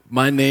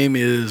My name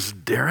is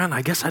Darren.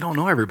 I guess I don't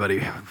know everybody.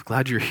 I'm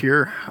glad you're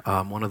here.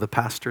 I'm one of the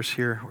pastors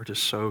here. We're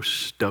just so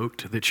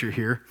stoked that you're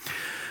here.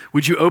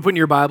 Would you open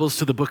your Bibles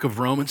to the book of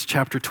Romans,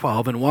 chapter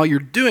 12? And while you're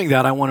doing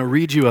that, I want to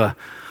read you a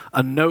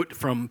note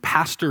from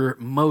Pastor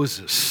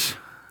Moses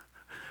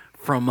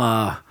from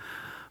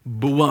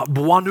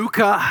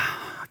Bwanuka,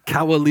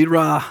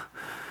 Kawalira,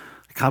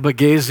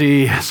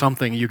 Kabagezi,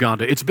 something,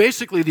 Uganda. It's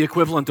basically the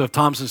equivalent of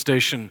Thompson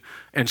Station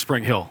and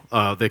Spring Hill.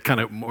 They kind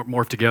of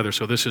morph together,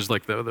 so this is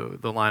like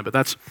the line. But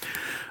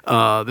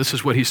this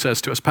is what he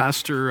says to us.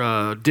 Pastor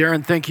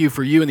Darren, thank you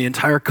for you and the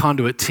entire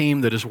Conduit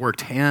team that has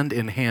worked hand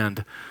in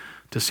hand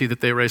to see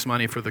that they raise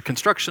money for the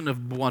construction of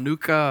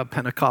Bwanuka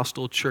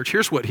Pentecostal Church.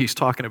 Here's what he's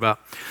talking about.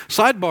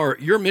 Sidebar,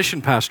 your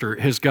mission pastor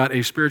has got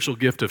a spiritual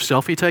gift of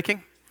selfie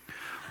taking.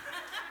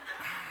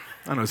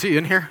 I don't know, is he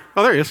in here?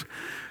 Oh, there he is.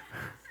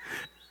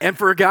 And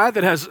for a guy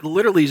that has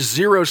literally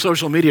zero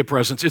social media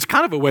presence, it's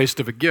kind of a waste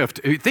of a gift.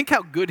 Think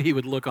how good he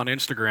would look on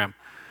Instagram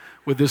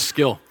with this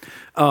skill.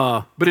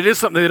 But it is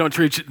something they don't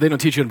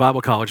teach you in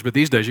Bible college, but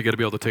these days you got to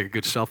be able to take a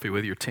good selfie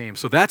with your team.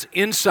 So that's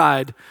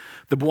inside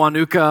the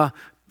Bwanuka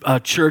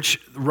church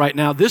right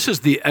now. This is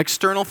the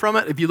external from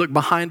it. If you look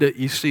behind it,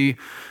 you see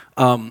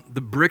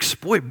the bricks.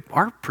 Boy,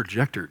 our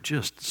projector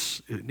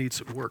it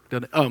needs work,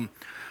 doesn't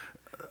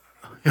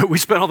it? We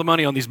spent all the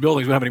money on these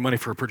buildings. We don't have any money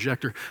for a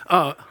projector.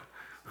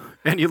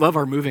 And you love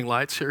our moving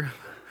lights here.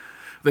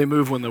 They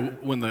move when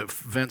the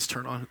vents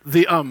turn on.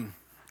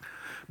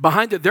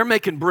 Behind it, they're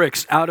making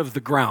bricks out of the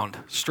ground,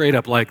 straight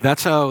up. Like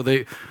that's how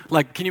they.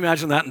 Like, can you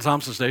imagine that in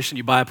Thompson Station?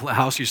 You buy a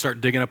house, you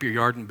start digging up your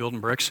yard and building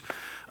bricks.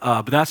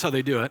 But that's how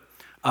they do it.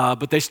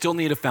 But they still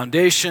need a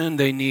foundation.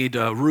 They need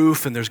a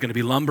roof, and there's going to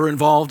be lumber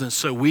involved. And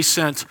so we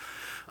sent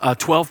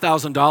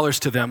 $12,000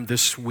 to them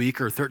this week,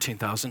 or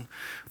 $13,000,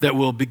 that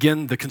will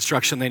begin the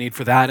construction they need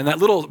for that. And that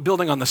little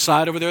building on the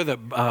side over there,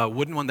 the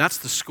wooden one, that's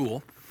the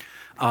school.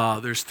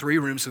 There's 3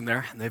 rooms in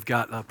there, and they've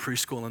got a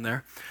preschool in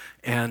there.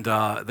 And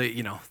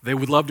they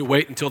would love to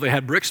wait until they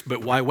had bricks,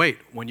 but why wait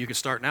when you can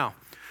start now?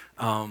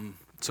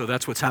 So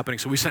that's what's happening.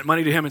 So we sent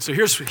money to him, and so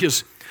here's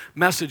his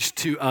message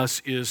to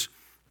us is,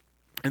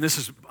 and this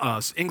is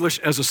English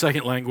as a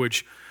second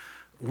language,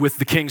 with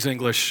the King's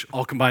English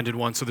all combined in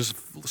one. So there's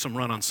some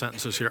run-on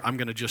sentences here. I'm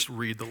going to just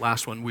read the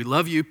last one. We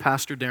love you,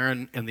 Pastor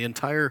Darren, and the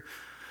entire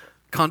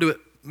Conduit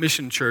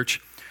Mission Church,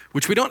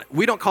 which we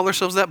don't call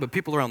ourselves that, but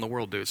people around the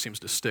world do. It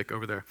seems to stick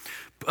over there.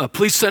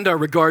 Please send our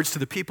regards to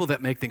the people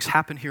that make things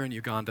happen here in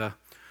Uganda.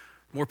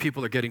 More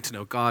people are getting to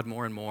know God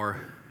more and more,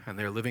 and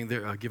they're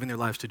giving their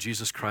lives to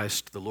Jesus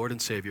Christ, the Lord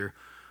and Savior.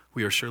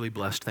 We are surely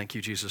blessed. Thank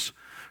you, Jesus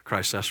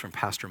Christ. That's from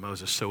Pastor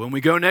Moses. So when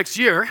we go next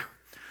year,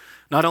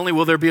 not only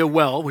will there be a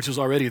well, which is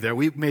already there,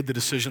 we made the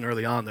decision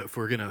early on that if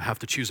we're going to have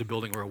to choose a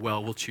building or a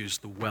well, we'll choose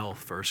the well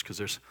first because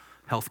there's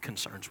health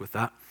concerns with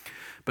that.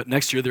 But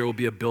next year there will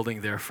be a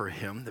building there for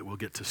him that we'll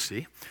get to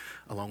see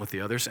along with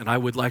the others. And I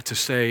would like to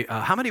say,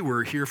 how many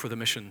were here for the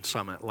Mission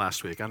Summit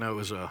last week? I know it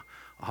was a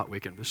hot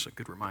weekend. This is a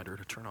good reminder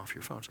to turn off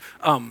your phones.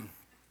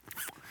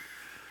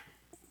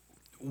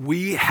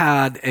 We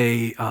had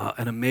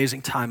an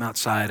amazing time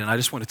outside, and I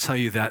just want to tell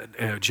you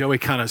that Joey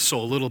kind of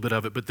saw a little bit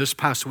of it, but this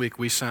past week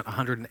we sent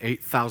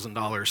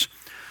 $108,000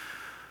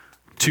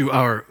 to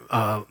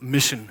our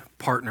mission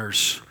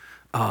partners.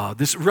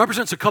 This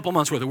represents a couple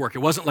months worth of work. It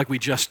wasn't like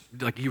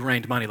you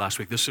rained money last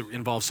week. This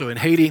involves, so in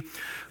Haiti,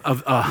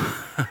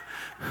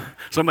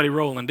 somebody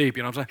rolling deep,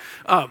 you know what I'm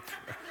saying?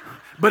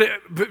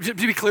 But to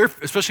be clear,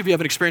 especially if you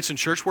have an experience in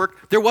church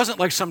work, there wasn't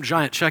like some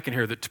giant check in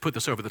here to put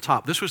this over the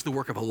top. This was the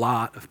work of a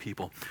lot of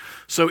people.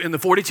 So in the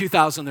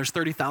 42,000, there's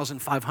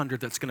 30,500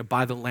 that's going to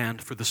buy the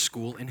land for the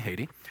school in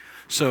Haiti.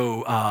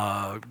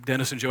 So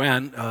Dennis and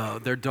Joanne,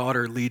 their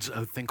daughter leads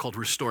a thing called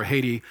Restore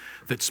Haiti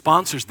that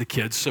sponsors the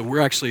kids. So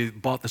we're actually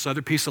bought this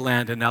other piece of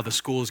land, and now the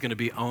school is going to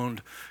be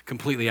owned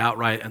completely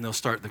outright, and they'll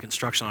start the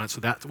construction on it.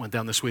 So that went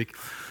down this week.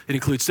 It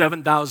includes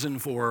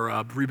 $7,000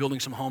 for rebuilding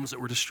some homes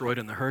that were destroyed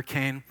in the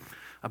hurricane.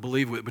 I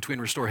believe between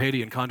Restore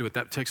Haiti and Conduit,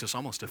 that takes us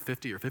almost to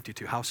 50 or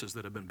 52 houses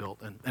that have been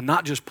built. And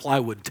not just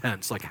plywood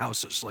tents, like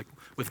houses, like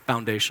with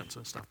foundations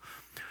and stuff.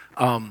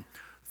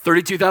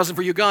 $32,000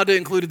 for Uganda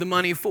included the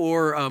money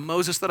for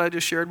Moses that I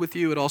just shared with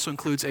you. It also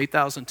includes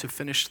 $8,000 to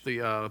finish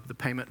the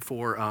payment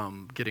for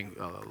getting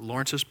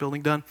Lawrence's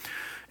building done.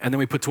 And then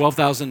we put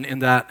 $12,000 in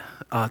that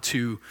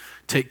to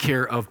take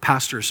care of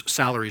pastors'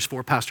 salaries,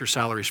 4 pastor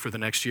salaries for the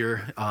next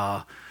year.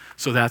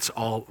 So that's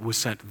all was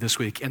sent this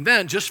week. And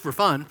then, just for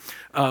fun,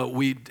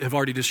 we have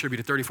already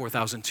distributed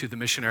 $34,000 to the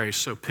missionaries.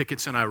 So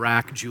Pickett's in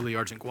Iraq,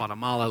 Juilliard's in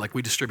Guatemala.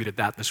 We distributed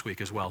that this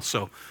week as well.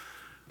 So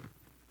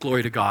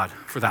glory to God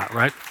for that,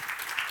 right?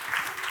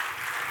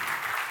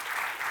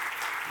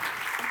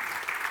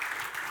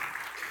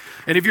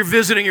 And if you're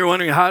visiting, you're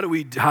wondering, how do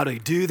we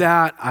do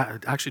that? I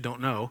actually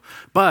don't know.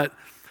 But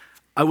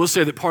I will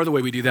say that part of the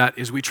way we do that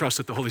is we trust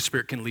that the Holy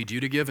Spirit can lead you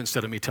to give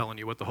instead of me telling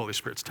you what the Holy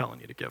Spirit's telling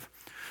you to give.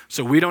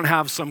 So we don't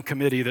have some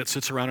committee that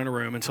sits around in a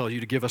room and tell you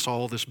to give us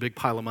all this big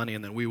pile of money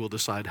and then we will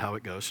decide how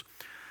it goes,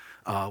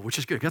 which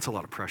is good. It gets a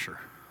lot of pressure.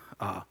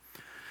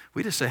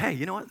 We just say, hey,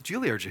 you know what?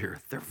 Juilliards are here.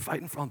 They're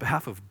fighting on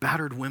behalf of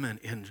battered women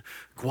in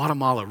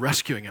Guatemala,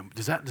 rescuing them.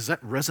 Does that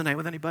resonate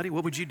with anybody?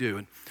 What would you do?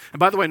 And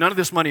by the way, none of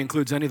this money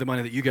includes any of the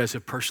money that you guys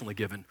have personally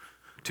given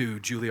to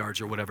Juilliards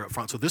or whatever up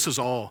front. So this is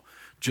all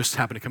just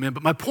happened to come in.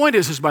 But my point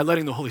is by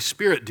letting the Holy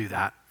Spirit do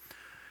that,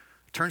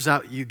 it turns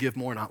out you give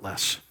more, not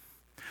less.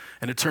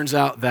 And it turns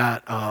out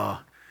that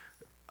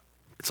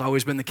it's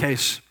always been the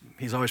case.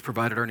 He's always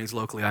provided our needs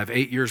locally. I have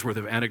 8 years worth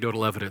of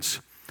anecdotal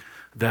evidence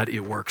that it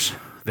works,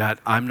 that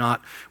I'm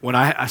not, when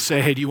I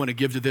say, hey, do you want to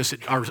give to this?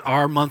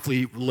 Our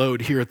monthly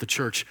load here at the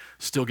church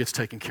still gets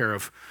taken care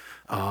of.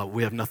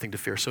 We have nothing to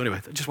fear. So anyway,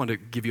 I just wanted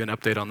to give you an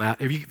update on that.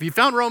 Have you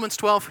found Romans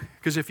 12?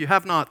 Because if you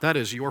have not, that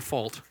is your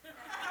fault.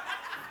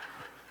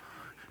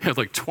 You had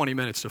like 20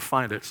 minutes to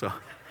find it, so.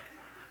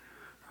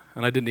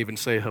 And I didn't even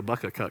say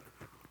Habakkuk.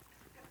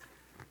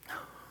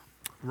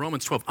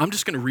 Romans 12. I'm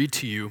just going to read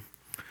to you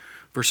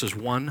verses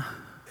 1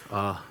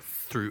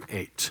 through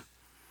 8.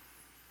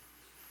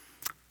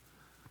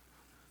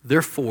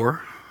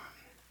 Therefore,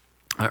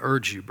 I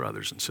urge you,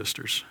 brothers and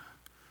sisters,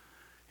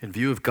 in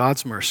view of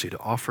God's mercy, to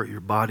offer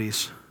your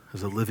bodies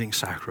as a living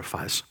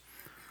sacrifice,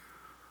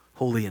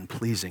 holy and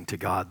pleasing to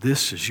God.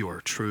 This is your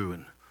true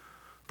and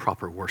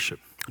proper worship.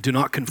 Do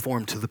not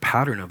conform to the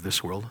pattern of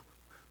this world,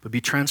 but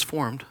be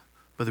transformed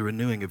by the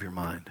renewing of your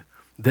mind.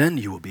 Then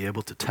you will be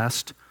able to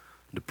test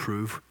and to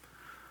prove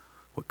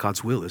what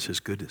God's will is, his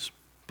good, his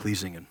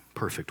pleasing and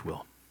perfect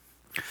will.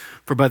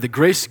 For by the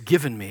grace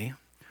given me,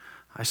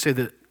 I say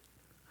that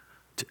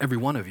to every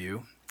one of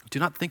you, do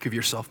not think of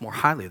yourself more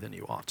highly than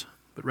you ought,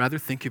 but rather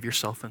think of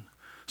yourself in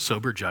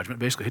sober judgment.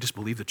 Basically, just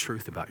believe the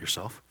truth about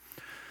yourself,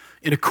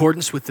 in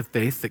accordance with the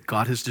faith that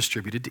God has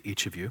distributed to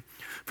each of you.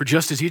 For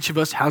just as each of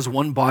us has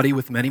one body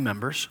with many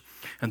members,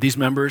 and these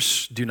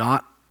members do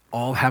not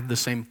all have the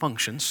same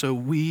function, so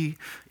we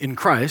in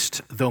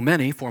Christ, though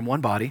many, form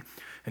one body,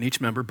 and each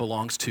member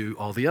belongs to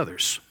all the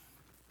others.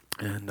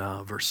 And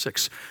verse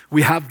 6,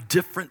 we have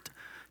different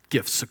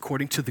gifts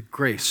according to the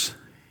grace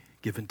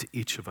given to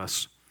each of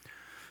us.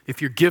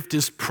 If your gift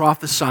is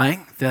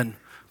prophesying, then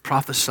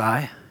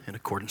prophesy in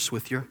accordance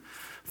with your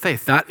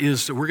faith. That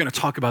is, we're going to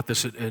talk about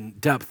this in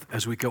depth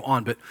as we go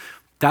on, but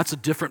that's a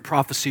different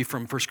prophecy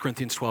from 1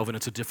 Corinthians 12, and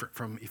it's a different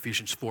from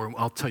Ephesians 4, and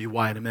I'll tell you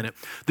why in a minute.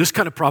 This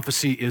kind of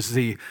prophecy is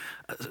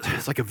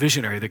it's like a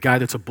visionary, the guy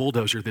that's a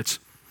bulldozer that's,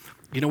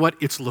 you know what,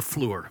 it's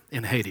Lafleur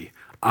in Haiti.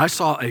 I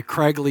saw a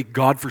craggly,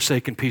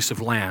 God-forsaken piece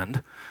of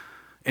land,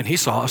 and he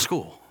saw a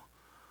school.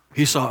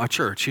 He saw a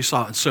church.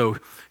 And so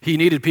he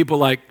needed people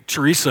like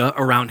Teresa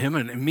around him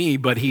and me,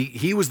 but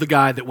he was the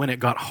guy that when it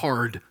got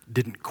hard,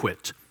 didn't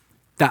quit.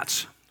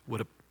 That's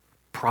what a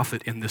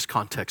prophet in this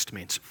context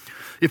means.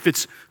 If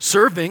it's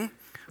serving,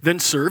 then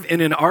serve.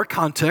 And in our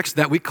context,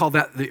 that we call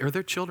that, are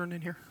there children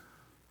in here?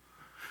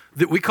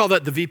 That we call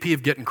that the VP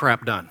of getting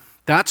crap done.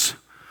 That's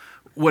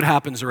what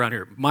happens around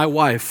here. My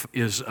wife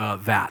is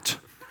that.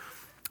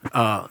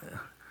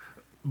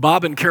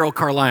 Bob and Carol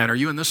Carlion, are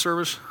you in this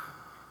service?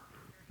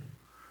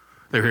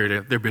 They're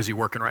here. They're busy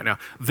working right now.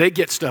 They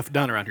get stuff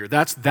done around here.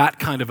 That's that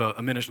kind of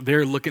a ministry.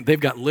 They've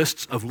got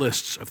lists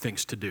of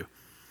things to do.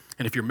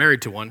 And if you're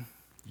married to one,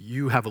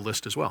 you have a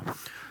list as well.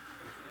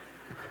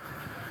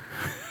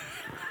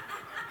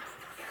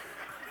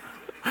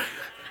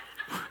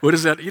 What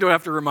is that? You don't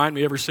have to remind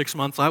me every 6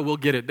 months. I will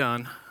get it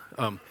done.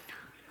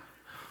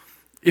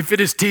 If it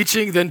is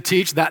teaching, then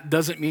teach. That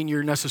doesn't mean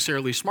you're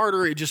necessarily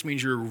smarter. It just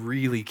means you're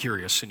really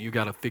curious and you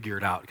got to figure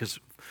it out. Because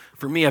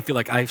for me, I feel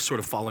like I sort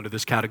of fall into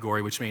this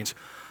category, which means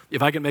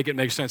if I can make it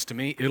make sense to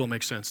me, it'll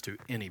make sense to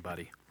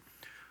anybody.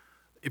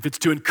 If it's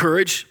to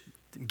encourage,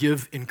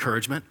 give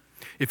encouragement.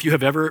 If you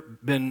have ever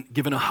been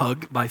given a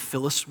hug by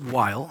Phyllis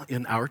Weil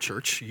in our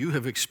church, you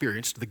have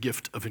experienced the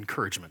gift of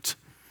encouragement.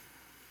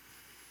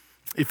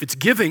 If it's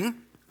giving,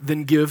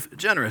 then give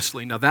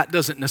generously. Now, that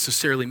doesn't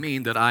necessarily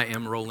mean that I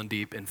am rolling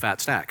deep in fat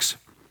stacks.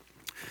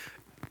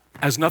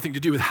 It has nothing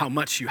to do with how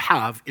much you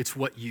have, it's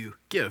what you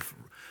give.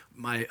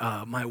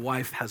 My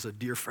wife has a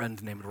dear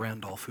friend named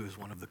Randolph, who is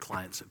one of the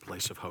clients at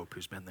Place of Hope,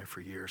 who's been there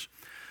for years.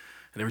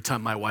 And every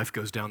time my wife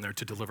goes down there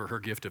to deliver her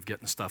gift of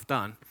getting stuff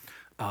done,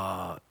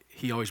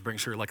 he always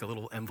brings her like a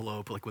little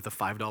envelope like with a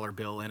 $5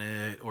 bill in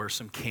it or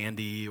some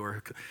candy,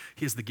 or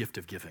he has the gift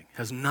of giving. It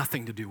has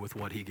nothing to do with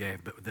what he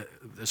gave, but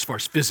as far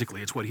as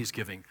physically, it's what he's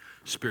giving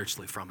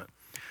spiritually from it.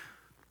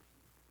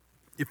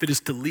 If it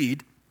is to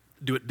lead,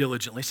 do it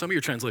diligently. Some of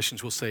your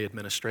translations will say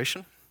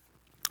administration.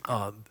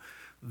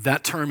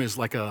 That term is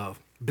like a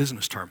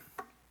business term.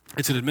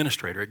 It's an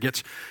administrator.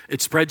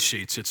 It's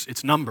spreadsheets,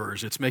 it's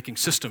numbers, it's making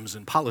systems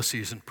and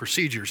policies and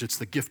procedures. It's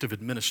the gift of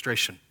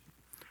administration.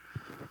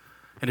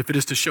 And if it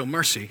is to show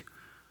mercy,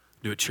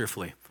 do it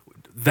cheerfully.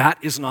 That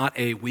is not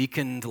a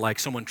weakened, like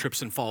someone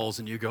trips and falls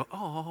and you go,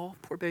 oh,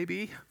 poor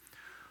baby.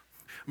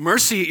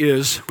 Mercy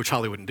is, which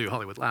Holly wouldn't do.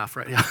 Holly would laugh,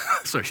 right? Yeah.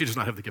 Sorry, she does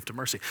not have the gift of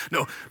mercy.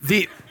 No, Do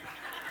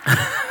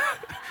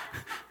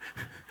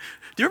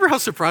you remember how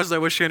surprised I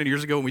was, Shannon,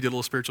 years ago when we did a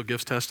little spiritual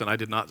gifts test and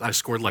I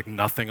scored like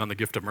nothing on the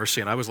gift of mercy,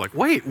 and I was like,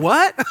 wait,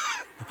 what? A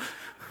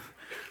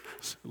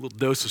little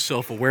dose of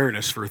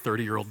self-awareness for a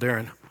 30-year-old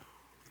Darren.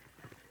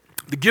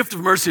 The gift of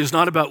mercy is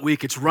not about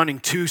weak. It's running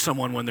to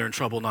someone when they're in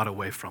trouble, not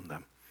away from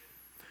them.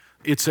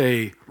 It's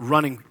a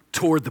running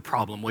toward the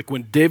problem. Like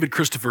when David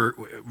Christopher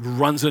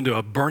runs into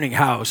a burning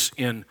house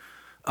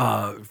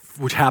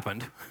which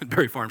happened at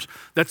Berry Farms,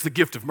 that's the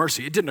gift of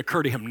mercy. It didn't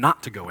occur to him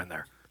not to go in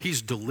there.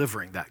 He's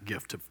delivering that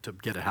gift to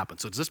get it happen.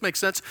 So does this make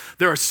sense?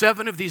 There are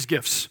 7 of these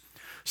gifts.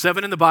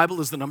 7 in the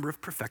Bible is the number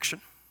of perfection.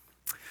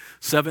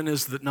 7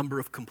 is the number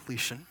of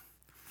completion.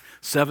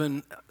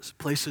 7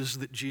 places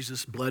that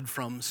Jesus bled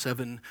from,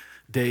 7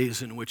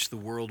 days in which the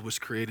world was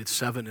created.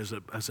 7 is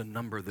a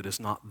number that is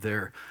not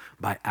there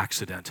by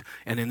accident.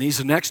 And in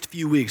these next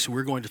few weeks,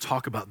 we're going to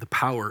talk about the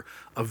power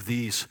of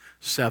these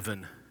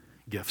 7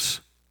 gifts.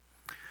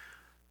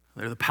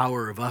 They're the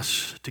power of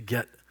us to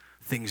get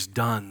things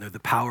done. They're the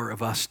power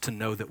of us to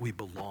know that we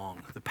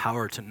belong, the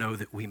power to know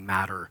that we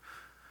matter,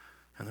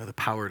 and they're the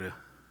power to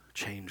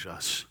change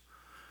us.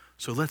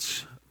 So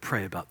let's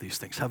pray about these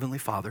things. Heavenly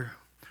Father,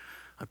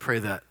 I pray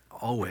that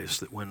always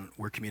that when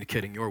we're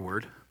communicating your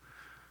word,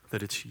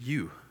 that it's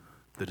you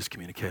that is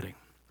communicating.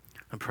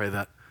 I pray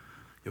that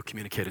you'll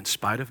communicate in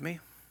spite of me,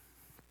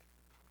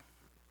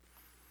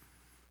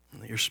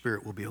 and that your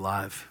spirit will be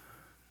alive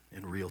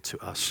and real to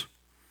us.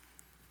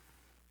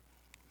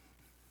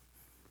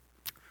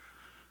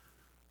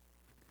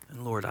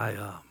 And Lord,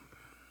 I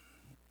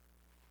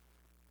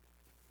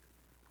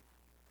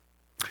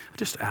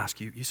just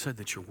ask you, you said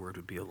that your word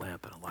would be a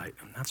lamp and a light,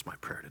 and that's my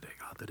prayer today,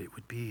 God, that it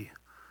would be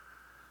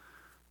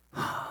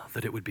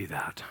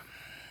that,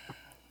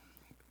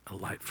 a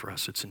light for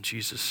us. It's in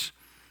Jesus'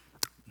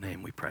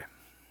 name we pray.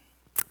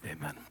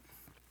 Amen.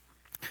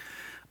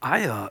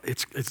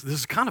 This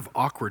is kind of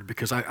awkward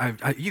because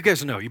you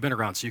guys know, you've been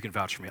around so you can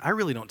vouch for me. I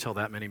really don't tell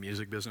that many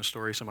music business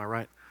stories, am I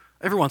right?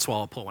 Every once in a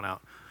while I'll pull one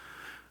out.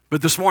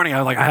 But this morning,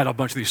 I had a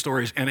bunch of these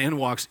stories, and in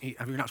walks, you're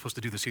not supposed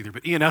to do this either,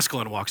 but Ian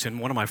Eskelin walks in,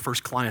 one of my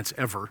first clients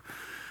ever,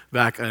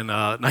 back in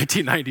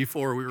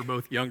 1994. We were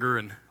both younger,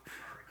 and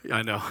yeah,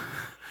 I know.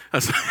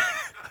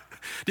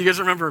 Do you guys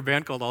remember a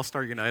band called All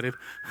Star United?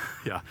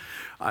 Yeah.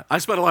 I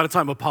spent a lot of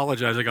time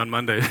apologizing on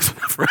Mondays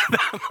for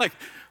that. I'm like,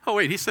 oh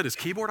wait, he set his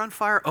keyboard on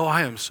fire? Oh,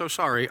 I am so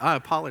sorry. I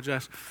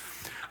apologize.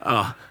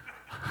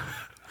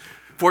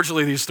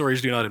 Fortunately, these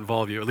stories do not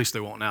involve you. At least they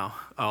won't now.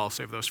 I'll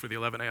save those for the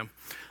 11 a.m.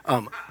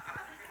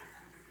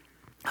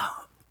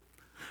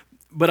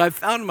 But I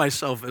found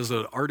myself as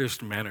an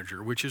artist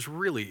manager, which is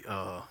really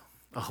a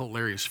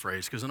hilarious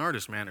phrase because an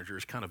artist manager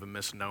is kind of a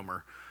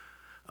misnomer.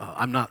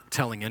 I'm not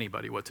telling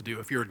anybody what to do.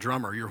 If you're a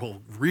drummer, your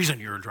whole reason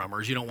you're a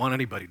drummer is you don't want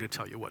anybody to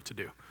tell you what to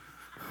do.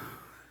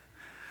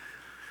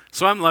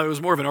 So I was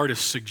more of an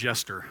artist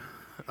suggester.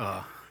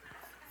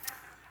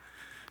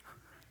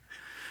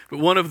 But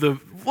one of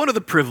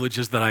the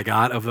privileges that I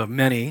got, of the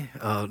many,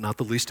 not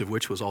the least of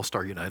which was All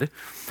Star United,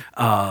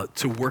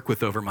 to work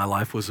with over my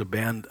life was a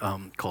band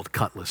called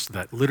Cutlass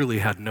that literally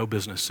had no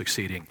business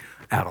succeeding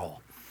at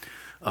all.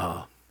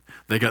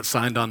 They got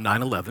signed on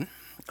 9/11,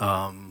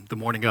 the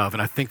morning of,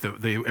 and I think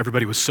that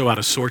everybody was so out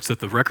of sorts that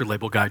the record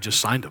label guy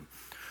just signed them,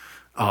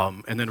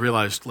 and then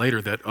realized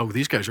later that, oh,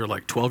 these guys are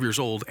like 12 years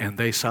old and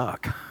they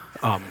suck.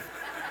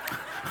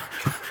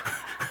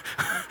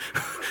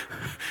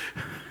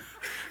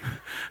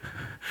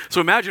 So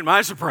imagine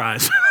my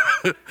surprise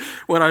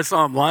when I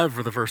saw them live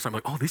for the first time.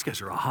 Like, oh, these guys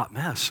are a hot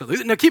mess. So,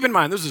 now, keep in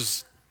mind, this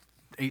is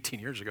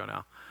 18 years ago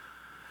now.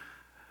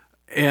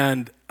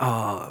 And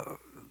I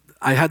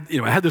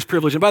had this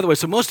privilege. And by the way,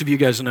 so most of you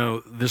guys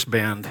know this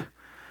band.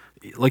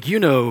 Like, you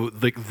know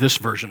this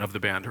version of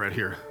the band right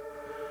here.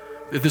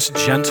 This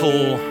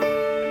gentle,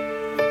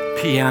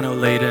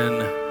 piano-laden,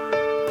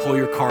 pull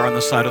your car on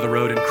the side of the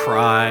road and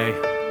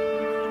cry.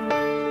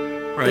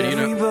 Right,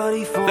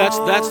 that's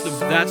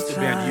the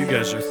band you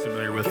guys are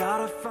familiar with.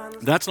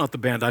 That's not the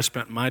band I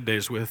spent my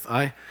days with.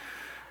 I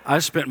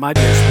spent my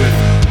days with.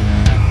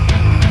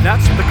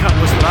 That's the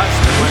Cutlass that I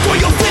spent my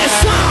days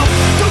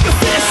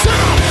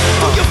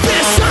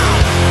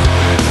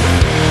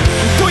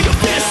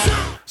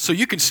with. So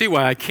you can see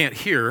why I can't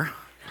hear,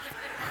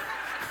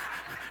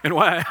 and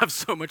why I have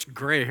so much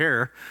gray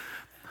hair.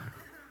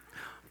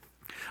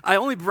 I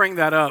only bring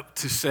that up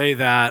to say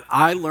that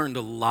I learned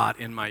a lot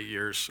in my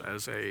years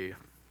as a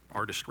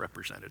artist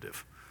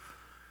representative.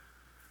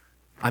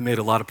 I made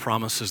a lot of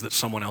promises that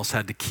someone else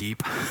had to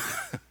keep.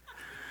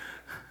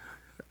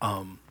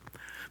 But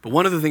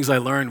one of the things I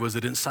learned was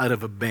that inside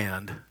of a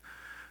band,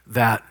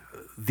 that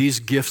these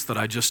gifts that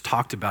I just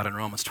talked about in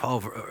Romans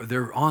 12,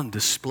 they're on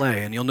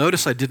display. And you'll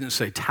notice I didn't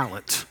say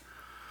talent,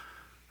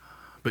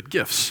 but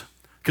gifts.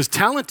 Because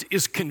talent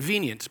is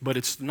convenient, but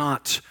it's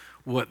not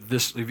what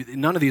this,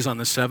 none of these on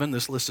this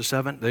list of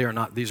 7,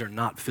 these are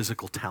not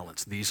physical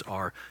talents. These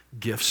are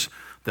gifts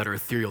that are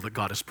ethereal that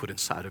God has put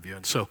inside of you.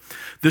 And so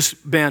this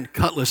band,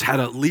 Cutlass, had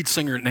a lead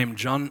singer named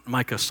John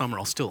Micah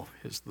Summerall, still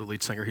is the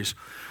lead singer.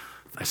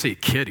 I say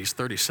kid, he's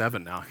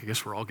 37 now. I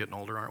guess we're all getting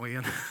older, aren't we,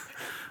 Ian?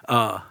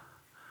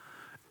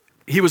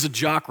 He was a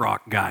jock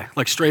rock guy,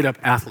 like straight up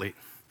athlete.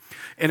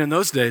 And in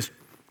those days,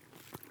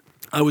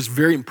 it was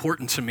very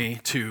important to me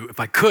to, if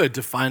I could,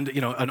 to find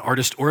an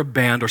artist or a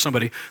band or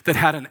somebody that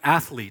had an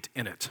athlete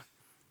in it.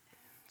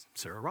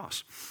 Sarah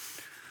Ross.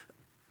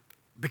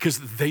 Because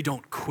they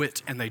don't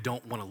quit and they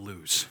don't want to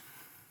lose.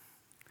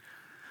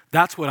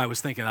 That's what I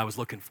was thinking I was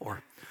looking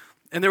for.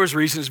 And there was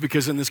reasons,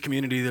 because in this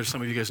community, there's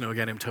some of you guys know a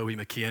guy named Toby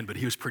McKeon, but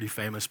he was pretty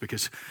famous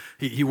because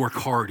he worked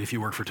hard if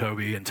you work for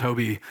Toby. And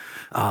Toby,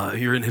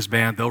 you're in his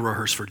band, they'll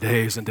rehearse for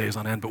days and days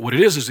on end. But what it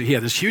is he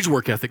had this huge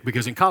work ethic,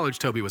 because in college,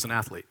 Toby was an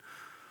athlete,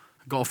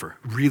 golfer,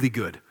 really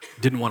good,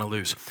 didn't want to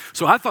lose.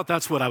 So I thought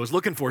that's what I was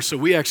looking for. So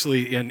we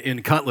actually,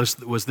 in Cutlass,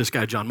 was this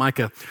guy, John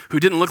Micah, who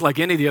didn't look like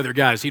any of the other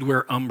guys. He'd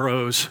wear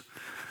Umbros.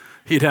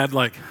 He'd had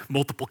like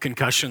multiple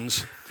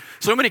concussions.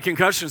 So many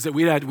concussions that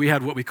we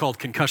had what we called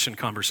concussion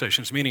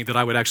conversations, meaning that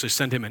I would actually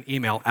send him an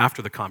email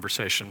after the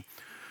conversation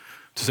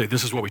to say,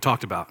 this is what we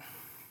talked about,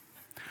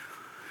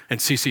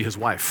 and CC his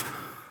wife.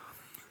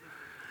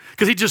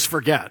 Because he'd just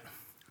forget.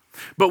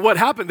 But what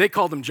happened, they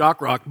called him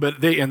jock rock,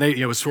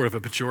 it was sort of a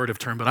pejorative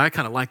term, but I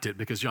kind of liked it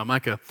because John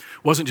Micah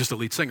wasn't just a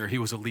lead singer, he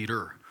was a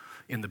leader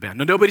in the band.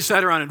 Now, nobody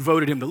sat around and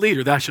voted him the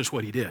leader, that's just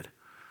what he did.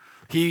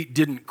 He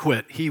didn't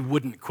quit, he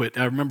wouldn't quit.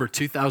 I remember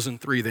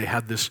 2003, they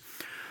had this,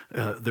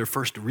 their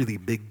first really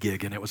big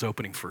gig, and it was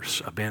opening for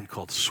a band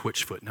called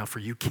Switchfoot. Now, for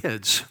you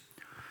kids,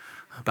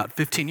 about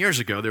 15 years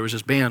ago, there was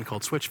this band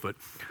called Switchfoot.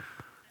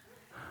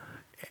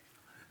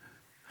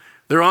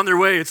 They're on their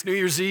way, it's New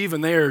Year's Eve,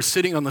 and they are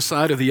sitting on the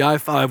side of the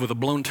I-5 with a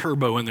blown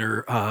turbo in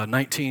their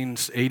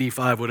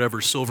 1985,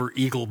 whatever, Silver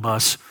Eagle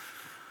bus,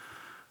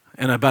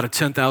 and about a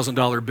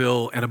 $10,000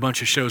 bill and a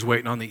bunch of shows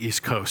waiting on the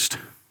East Coast.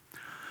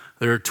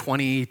 They're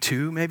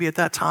 22 maybe at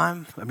that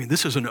time. I mean,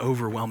 this is an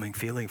overwhelming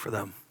feeling for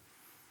them.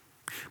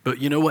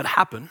 But you know what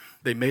happened?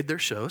 They made their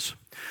shows.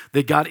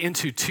 They got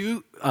into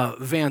two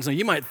vans. Now,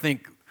 you might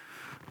think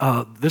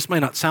this might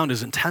not sound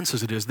as intense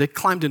as it is. They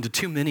climbed into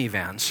two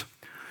minivans.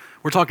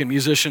 We're talking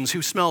musicians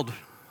who smelled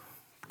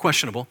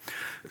questionable.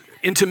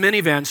 Into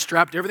minivans,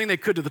 strapped everything they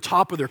could to the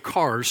top of their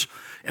cars,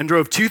 and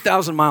drove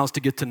 2,000 miles to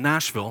get to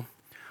Nashville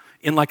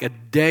in like a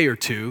day or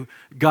two,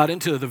 got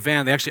into the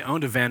van. They actually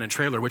owned a van and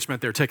trailer, which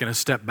meant they were taking a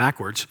step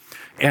backwards,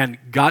 and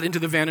got into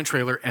the van and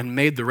trailer and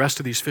made the rest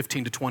of these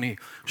 15 to 20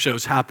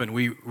 shows happen.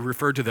 We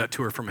referred to that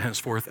tour from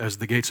henceforth as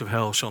the Gates of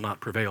Hell Shall Not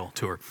Prevail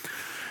tour.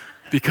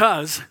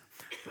 Because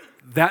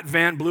that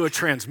van blew a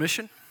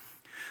transmission.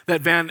 That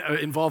van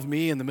involved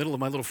me in the middle of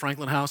my little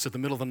Franklin house at the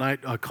middle of the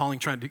night calling,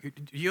 trying to,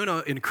 you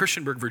know, in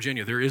Christiansburg,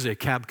 Virginia, there is a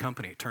cab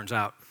company, it turns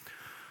out.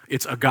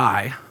 It's a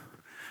guy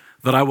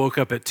that I woke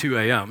up at 2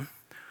 a.m.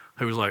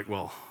 who was like,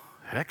 well,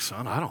 heck,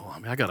 son,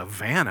 I got a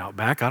van out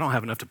back. I don't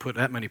have enough to put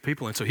that many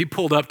people in. So he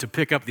pulled up to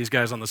pick up these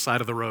guys on the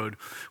side of the road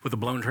with a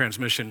blown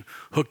transmission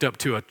hooked up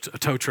to a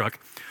tow truck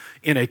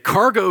in a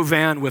cargo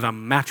van with a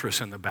mattress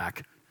in the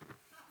back.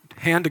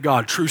 Hand to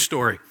God, true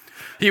story.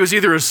 He was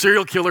either a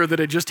serial killer that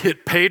had just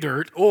hit pay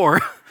dirt,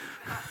 or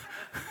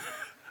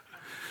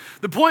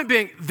the point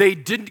being, they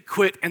didn't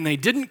quit, and they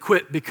didn't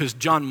quit because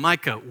John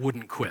Micah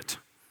wouldn't quit.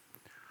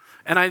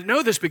 And I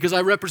know this because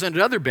I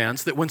represented other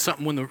bands that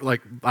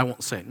I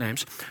won't say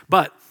names,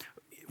 but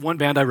one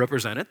band I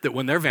represented that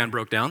when their van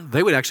broke down,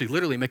 they would actually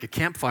literally make a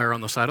campfire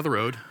on the side of the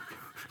road,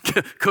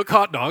 cook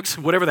hot dogs,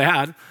 whatever they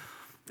had,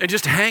 and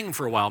just hang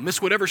for a while,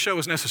 miss whatever show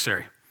was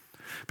necessary,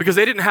 because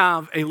they didn't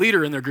have a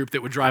leader in their group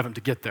that would drive them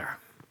to get there.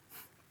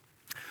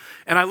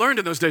 And I learned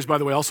in those days, by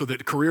the way, also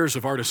that careers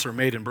of artists are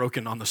made and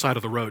broken on the side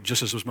of the road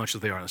just as much as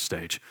they are on the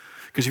stage.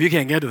 Because if you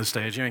can't get to the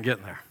stage, you ain't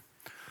getting there.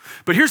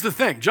 But here's the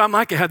thing. John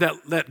Micah had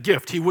that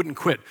gift. He wouldn't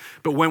quit.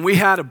 But when we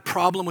had a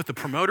problem with the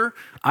promoter,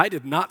 I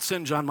did not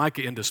send John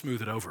Micah in to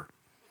smooth it over.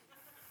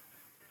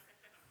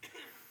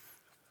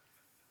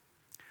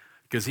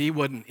 Because he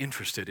wasn't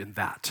interested in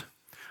that.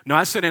 Now,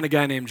 I sent in a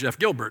guy named Jeff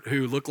Gilbert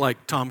who looked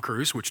like Tom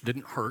Cruise, which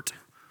didn't hurt.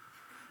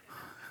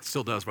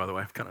 Still does, by the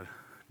way. I'm kind of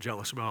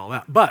jealous about all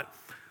that. But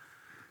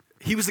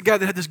he was the guy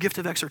that had this gift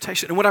of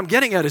exhortation. And what I'm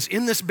getting at is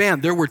in this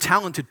band, there were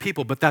talented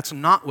people, but that's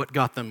not what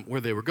got them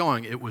where they were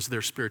going. It was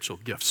their spiritual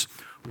gifts,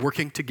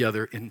 working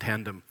together in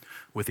tandem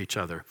with each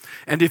other.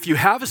 And if you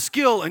have a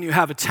skill and you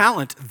have a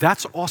talent,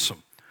 that's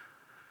awesome.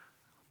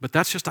 But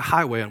that's just a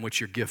highway on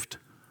which your gift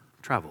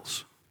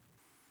travels.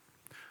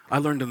 I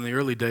learned in the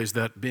early days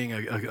that being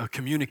a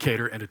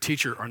communicator and a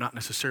teacher are not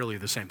necessarily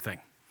the same thing.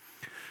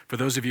 For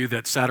those of you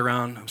that sat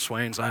around,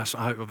 Swains, I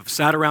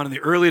sat around in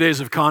the early days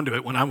of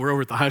Conduit when we're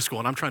over at the high school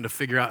and I'm trying to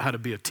figure out how to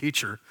be a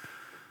teacher.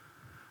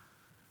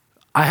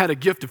 I had a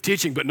gift of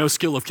teaching but no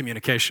skill of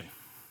communication,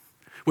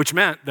 which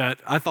meant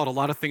that I thought a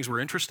lot of things were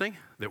interesting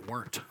that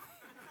weren't.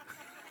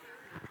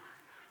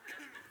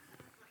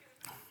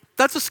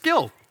 That's a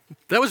skill.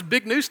 That was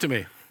big news to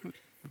me,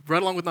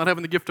 right along with not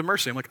having the gift of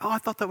mercy. I'm like, oh, I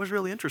thought that was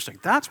really interesting.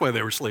 That's why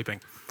they were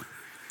sleeping.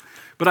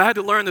 But I had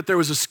to learn that there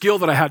was a skill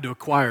that I had to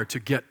acquire to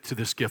get to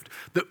this gift.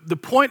 The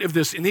point of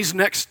this, in these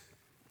next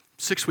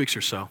 6 weeks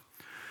or so,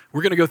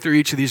 we're going to go through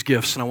each of these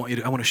gifts, and I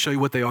want to show you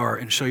what they are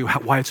and show you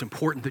why it's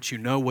important that you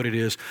know what it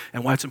is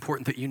and why it's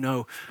important that you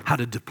know how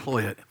to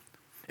deploy it.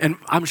 And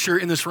I'm sure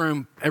in this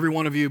room, every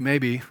one of you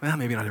maybe not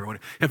everyone,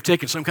 have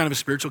taken some kind of a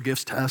spiritual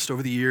gifts test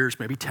over the years,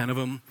 maybe 10 of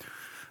them.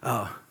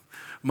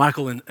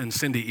 Michael and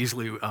Cindy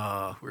easily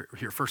were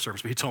here first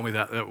service, but he told me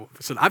that.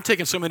 Said, I've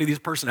taken so many of these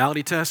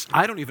personality tests,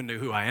 I don't even know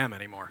who I am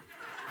anymore.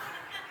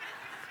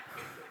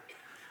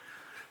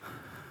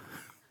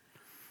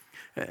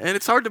 And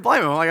it's hard to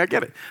blame him. I'm like, I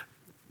get it.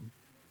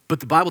 But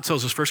the Bible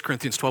tells us, 1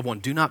 Corinthians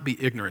 12:1, do not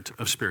be ignorant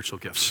of spiritual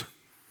gifts.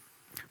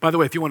 By the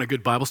way, if you want a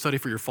good Bible study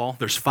for your fall,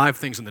 there's 5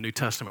 things in the New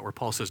Testament where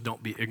Paul says,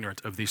 don't be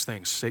ignorant of these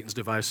things. Satan's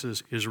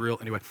devices, Israel.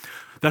 Anyway,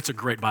 that's a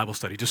great Bible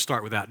study. Just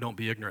start with that. Don't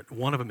be ignorant.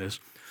 One of them is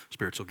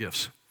spiritual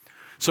gifts.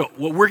 So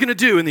what we're going to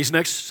do in these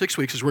next 6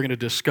 weeks is we're going to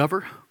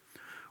discover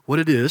what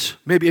it is.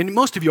 Maybe, and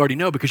most of you already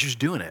know because you're just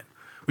doing it.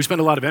 We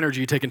spend a lot of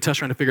energy taking tests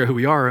trying to figure out who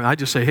we are. And I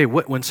just say, hey,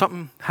 when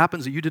something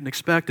happens that you didn't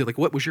expect, like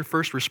what was your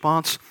first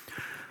response?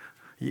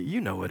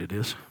 You know what it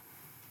is.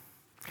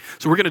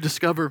 So we're going to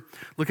discover,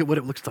 look at what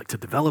it looks like to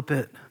develop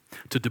it,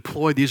 to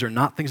deploy. These are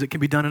not things that can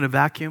be done in a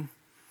vacuum.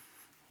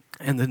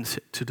 And then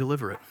to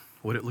deliver it,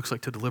 what it looks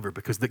like to deliver,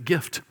 because the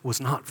gift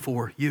was not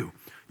for you.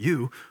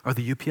 You are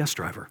the UPS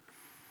driver.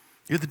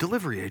 You're the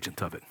delivery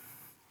agent of it.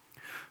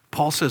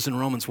 Paul says in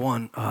Romans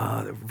 1,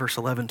 verse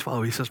 11,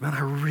 12, he says, man,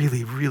 I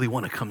really, really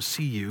want to come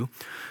see you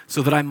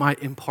so that I might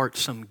impart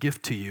some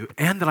gift to you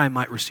and that I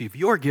might receive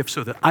your gift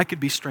so that I could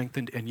be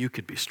strengthened and you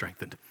could be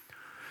strengthened.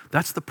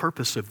 That's the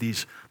purpose of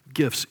these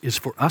gifts, is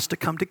for us to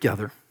come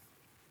together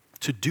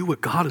to do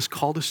what God has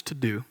called us to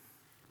do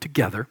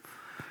together,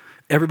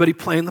 everybody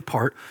playing the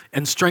part,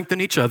 and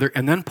strengthen each other.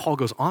 And then Paul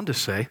goes on to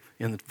say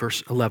in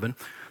verse 11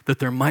 that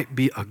there might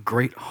be a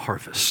great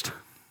harvest.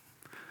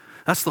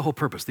 That's the whole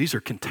purpose. These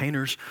are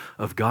containers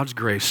of God's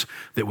grace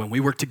that when we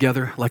work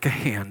together like a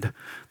hand,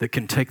 that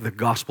can take the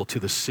gospel to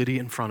the city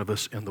in front of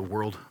us and the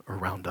world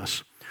around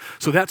us.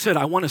 So that said,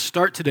 I want to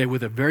start today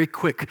with a very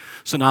quick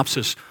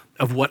synopsis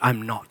of what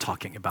I'm not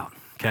talking about,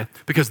 okay?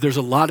 Because there's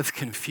a lot of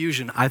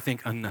confusion, I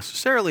think,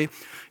 unnecessarily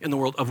in the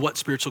world of what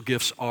spiritual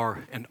gifts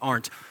are and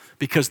aren't,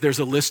 because there's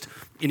a list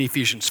in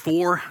Ephesians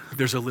 4,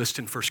 there's a list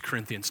in 1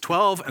 Corinthians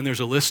 12, and there's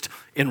a list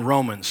in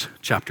Romans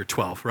chapter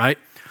 12, right?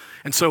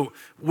 And so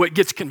what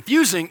gets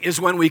confusing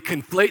is when we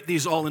conflate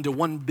these all into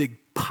one big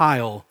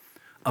pile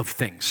of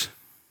things.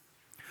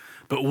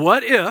 But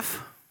what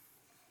if,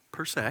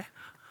 per se,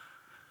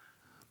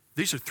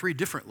 these are 3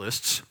 different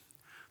lists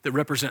that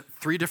represent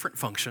 3 different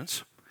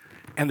functions,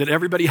 and that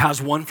everybody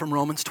has one from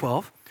Romans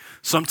 12.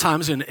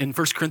 Sometimes in 1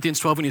 Corinthians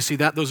 12, when you see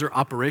that, those are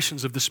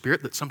operations of the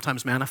Spirit that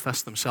sometimes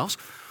manifest themselves.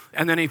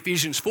 And then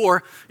Ephesians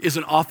 4 is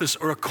an office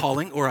or a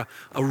calling or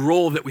a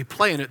role that we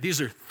play in it.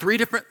 These are 3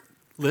 different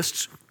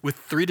lists with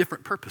 3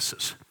 different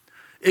purposes.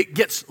 It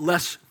gets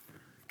less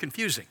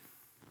confusing.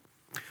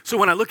 So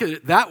when I look at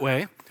it that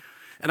way,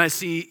 and I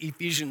see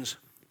Ephesians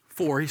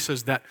 4, he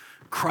says that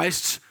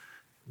Christ's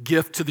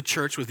gift to the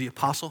church was the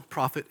apostle,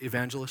 prophet,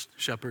 evangelist,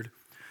 shepherd,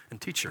 and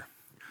teacher.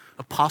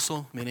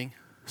 Apostle meaning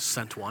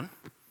sent one.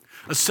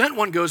 A sent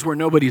one goes where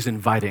nobody's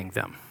inviting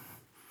them.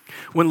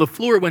 When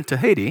LaFleur went to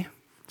Haiti,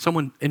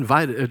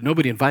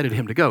 nobody invited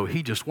him to go.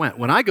 He just went.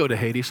 When I go to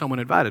Haiti, someone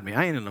invited me.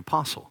 I ain't an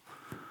apostle.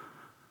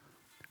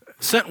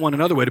 Sent one,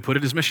 another way to put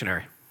it, is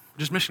missionary.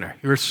 Just missionary.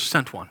 You're a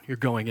sent one. You're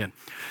going in.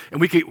 And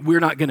we're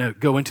not going to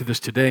go into this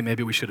today.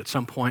 Maybe we should at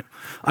some point.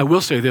 I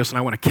will say this, and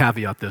I want to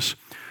caveat this.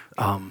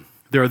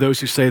 There are those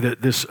who say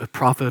that this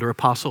prophet or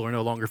apostle are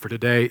no longer for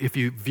today. If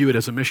you view it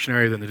as a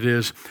missionary, then it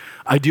is.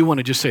 I do want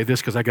to just say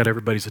this because I got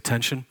everybody's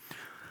attention,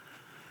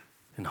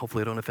 and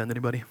hopefully I don't offend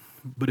anybody.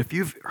 But if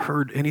you've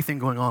heard anything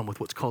going on with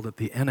what's called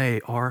the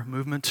NAR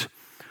movement,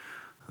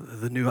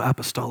 the New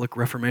Apostolic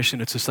Reformation,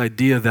 it's this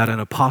idea that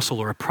an apostle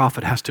or a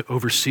prophet has to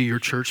oversee your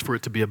church for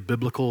it to be a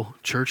biblical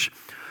church.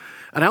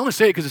 And I only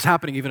say it because it's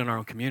happening even in our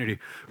own community.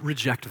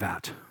 Reject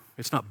that.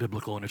 It's not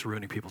biblical and it's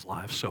ruining people's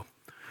lives. So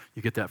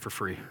you get that for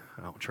free.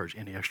 I don't charge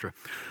any extra.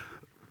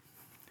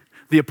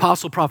 The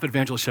apostle, prophet,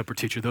 evangelist, shepherd,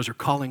 teacher, those are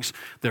callings.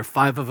 There are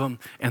 5 of them,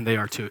 and they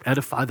are to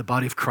edify the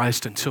body of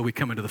Christ until we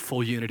come into the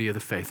full unity of the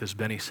faith, as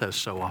Benny says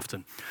so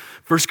often.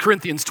 1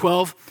 Corinthians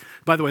 12,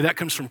 by the way, that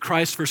comes from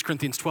Christ. 1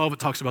 Corinthians 12, it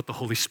talks about the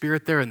Holy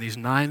Spirit there and these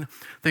 9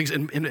 things.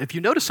 And if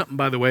you notice something,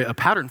 by the way, a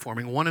pattern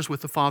forming, one is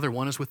with the Father,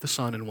 one is with the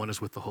Son, and one is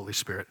with the Holy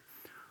Spirit.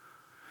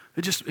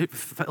 It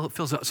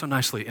fills out so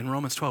nicely. In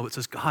Romans 12, it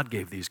says God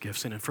gave these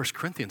gifts. And in 1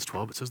 Corinthians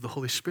 12, it says the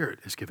Holy Spirit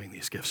is giving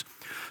these gifts.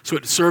 So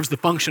it serves the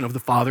function of the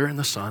Father and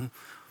the Son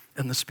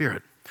and the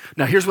Spirit.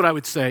 Now, here's what I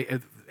would say.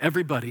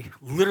 Everybody,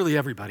 literally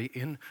everybody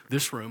in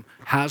this room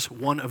has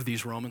one of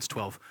these Romans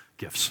 12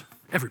 gifts.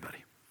 Everybody.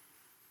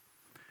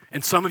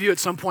 And some of you at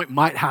some point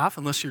might have,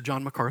 unless you're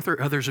John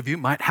MacArthur, others of you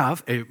might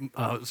have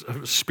a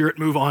Spirit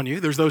move on you.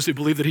 There's those who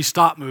believe that he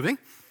stopped moving.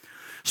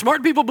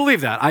 Smart people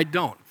believe that. I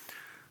don't.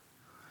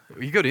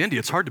 You go to India,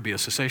 it's hard to be a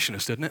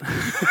cessationist, isn't it?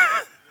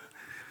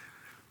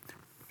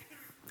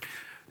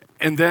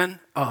 And then,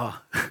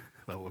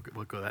 we'll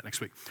go to that next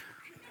week.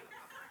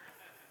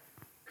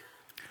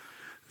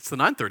 It's the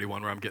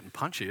 9:31 where I'm getting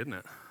punchy, isn't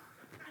it?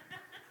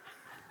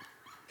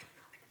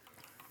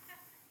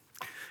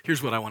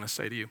 Here's what I want to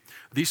say to you.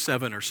 These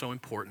 7 are so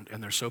important,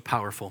 and they're so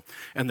powerful,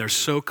 and they're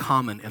so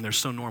common, and they're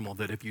so normal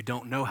that if you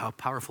don't know how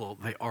powerful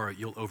they are,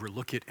 you'll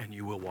overlook it and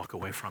you will walk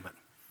away from it.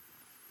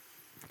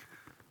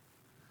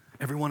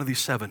 every one of these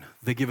 7,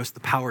 they give us the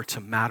power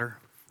to matter,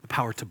 the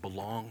power to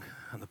belong,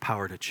 and the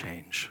power to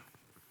change.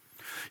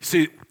 You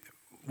see,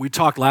 we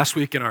talked last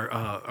week in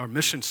our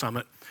mission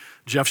summit.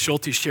 Jeff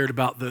Schulte shared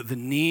about the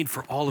need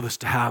for all of us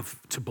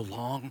to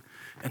belong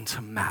and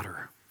to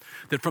matter.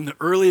 That from the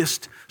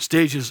earliest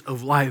stages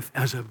of life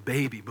as a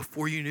baby,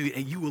 before you knew,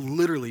 and you will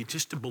literally,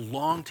 just to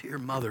belong to your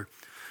mother.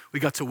 We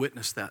got to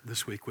witness that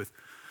this week with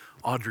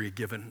Audrey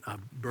giving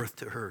birth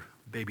to her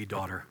baby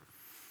daughter.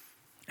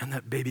 And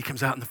that baby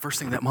comes out, and the first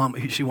thing that mom,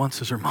 she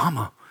wants is her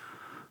mama.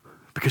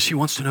 Because she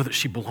wants to know that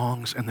she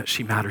belongs and that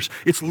she matters.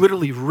 It's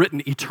literally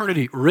written,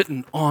 eternity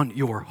written on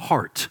your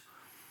heart.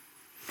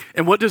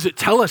 And what does it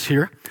tell us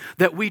here?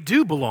 That we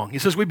do belong. He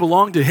says we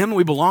belong to him and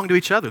we belong to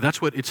each other.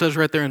 That's what it says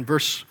right there in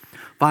verse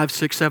 5,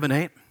 6, 7,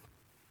 8.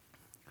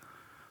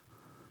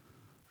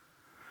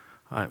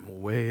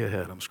 I'm way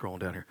ahead. I'm scrolling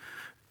down here.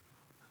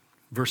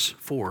 Verse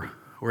 4,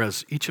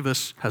 whereas each of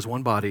us has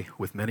one body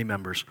with many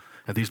members,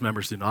 and these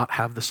members do not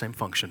have the same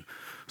function.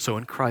 So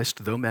in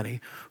Christ, though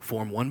many,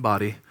 form one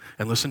body.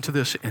 And listen to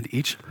this, and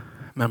each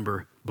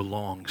member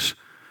belongs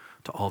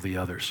to all the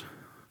others.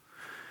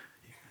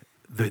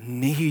 The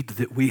need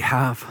that we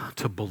have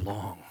to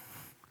belong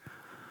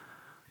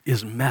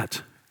is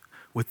met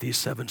with these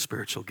 7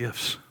 spiritual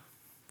gifts.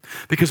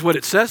 Because what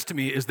it says to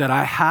me is that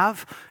I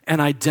have an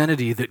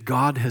identity that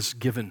God has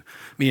given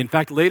me. In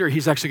fact, later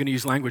he's actually going to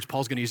use language,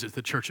 Paul's going to use it to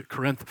the church at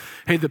Corinth.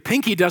 Hey, the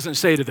pinky doesn't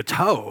say to the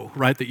toe,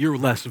 right, that you're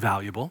less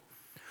valuable.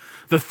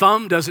 The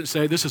thumb doesn't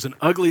say this is an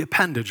ugly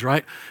appendage,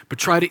 right, but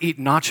try to eat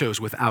nachos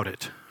without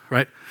it,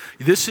 right?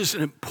 This is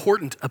an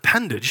important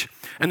appendage.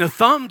 And the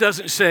thumb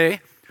doesn't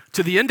say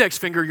to the index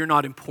finger, you're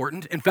not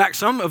important. In fact,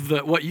 some of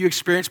what you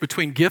experience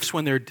between gifts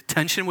when they're in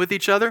tension with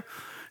each other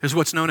is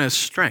what's known as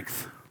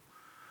strength.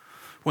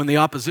 When the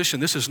opposition,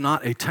 this is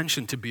not a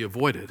tension to be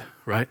avoided,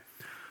 right?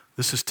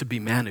 This is to be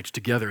managed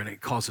together, and it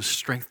causes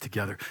strength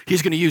together.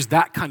 He's going to use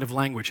that kind of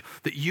language,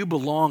 that you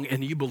belong,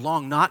 and you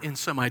belong not in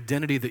some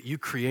identity that you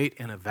create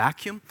in a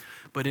vacuum,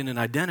 but in an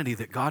identity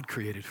that God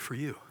created for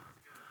you.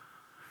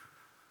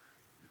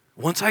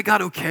 Once I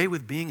got okay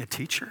with being a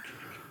teacher,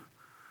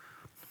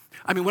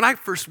 I mean,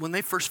 when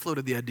they first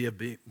floated the idea of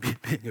being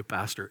a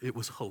pastor, it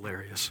was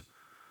hilarious.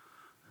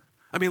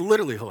 I mean,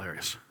 literally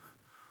hilarious.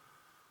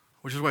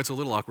 Which is why it's a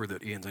little awkward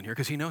that Ian's in here,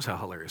 because he knows how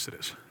hilarious it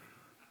is.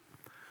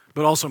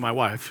 But also my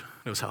wife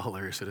knows how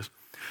hilarious it is.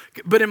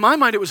 But in my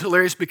mind, it was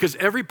hilarious because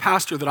every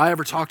pastor that I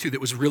ever talked to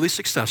that was really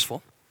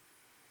successful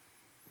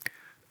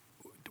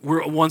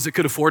were ones that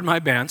could afford my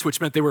bands, which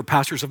meant they were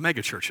pastors of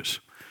megachurches.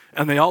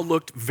 And they all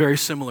looked very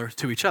similar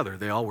to each other.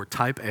 They all were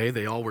type A.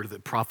 They all were the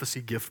prophecy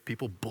gift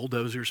people,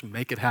 bulldozers,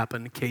 make it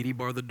happen, Katie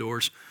bar the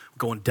doors,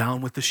 going down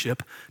with the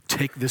ship,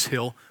 take this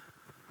hill.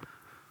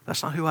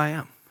 That's not who I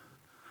am.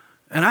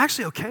 And I'm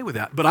actually okay with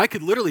that. But I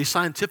could literally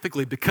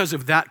scientifically, because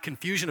of that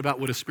confusion about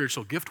what a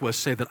spiritual gift was,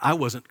 say that I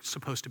wasn't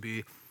supposed to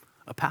be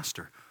a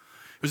pastor.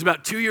 It was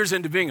about 2 years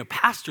into being a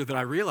pastor that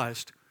I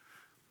realized,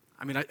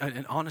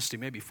 in honesty,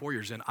 maybe 4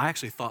 years in, I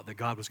actually thought that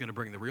God was going to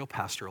bring the real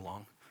pastor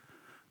along.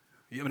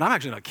 I mean, I'm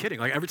actually not kidding.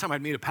 Like every time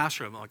I'd meet a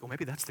pastor, I'm like, well,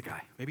 maybe that's the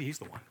guy. Maybe he's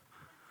the one.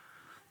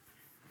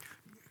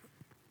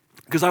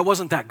 Because I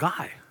wasn't that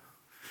guy.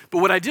 But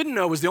what I didn't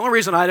know was the only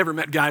reason I'd ever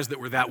met guys that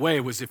were that way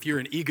was if you're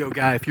an ego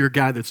guy, if you're a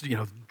guy that's,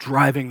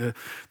 driving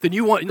then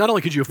you want, not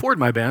only could you afford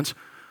my bands,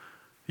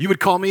 you would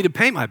call me to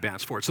pay my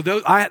bands for it. So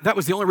that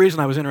was the only reason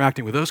I was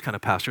interacting with those kind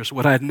of pastors.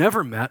 What I had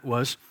never met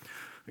was,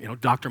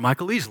 Dr.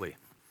 Michael Easley,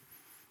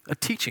 a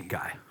teaching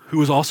guy who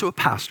was also a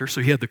pastor.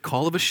 So he had the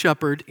call of a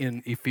shepherd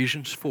in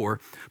Ephesians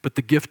 4, but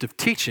the gift of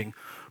teaching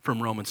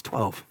from Romans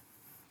 12.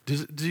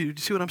 Do you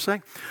see what I'm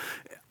saying?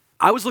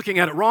 I was looking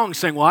at it wrong,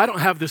 saying, well, I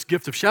don't have this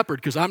gift of shepherd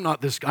because I'm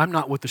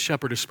not what the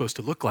shepherd is supposed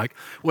to look like.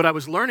 What I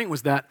was learning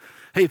was that,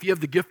 hey, if you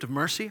have the gift of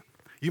mercy,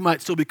 you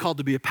might still be called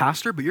to be a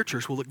pastor, but your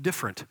church will look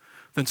different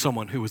than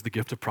someone who was the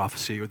gift of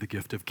prophecy or the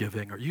gift of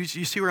giving. Or you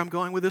see where I'm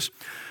going with this?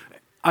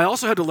 I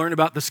also had to learn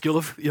about the skill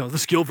of, the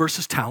skill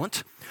versus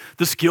talent.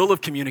 The skill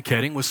of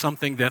communicating was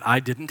something that I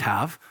didn't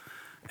have,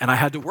 and I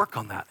had to work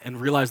on that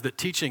and realize that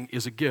teaching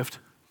is a gift,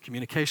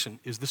 communication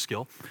is the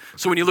skill.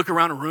 So when you look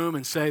around a room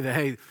and say that,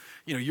 hey,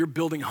 you're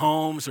building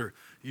homes or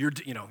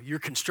you're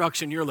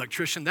construction, you're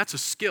electrician, that's a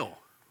skill.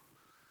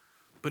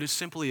 But it's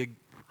simply a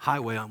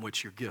highway on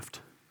which your gift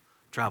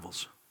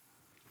travels.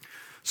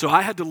 So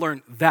I had to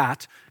learn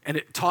that, and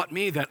it taught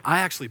me that I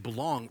actually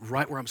belong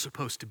right where I'm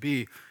supposed to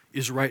be,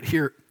 is right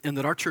here, and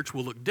that our church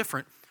will look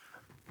different.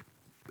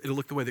 It'll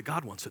look the way that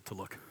God wants it to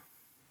look.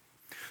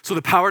 So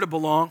the power to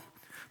belong,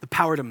 the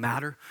power to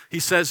matter, he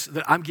says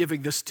that I'm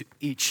giving this to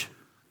each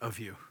of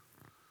you.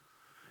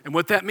 And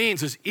what that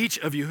means is each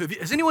of you,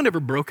 has anyone ever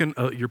broken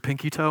your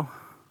pinky toe?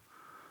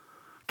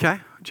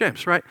 Okay,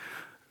 James, right?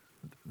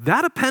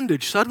 That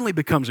appendage suddenly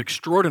becomes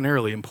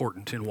extraordinarily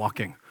important in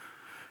walking.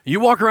 You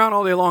walk around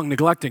all day long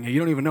neglecting it. You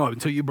don't even know it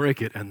until you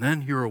break it, and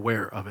then you're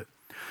aware of it.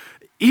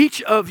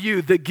 Each of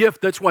you, the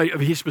gift, that's why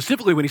he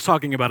specifically when he's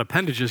talking about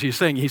appendages, he's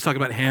talking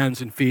about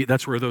hands and feet.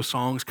 That's where those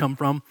songs come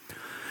from.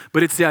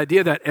 But it's the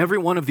idea that every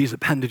one of these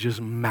appendages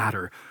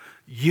matter.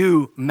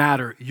 You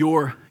matter.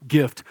 Your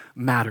gift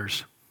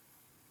matters.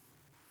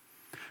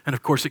 And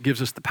of course, it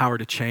gives us the power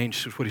to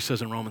change. That's what he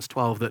says in Romans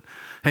 12, that,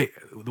 hey,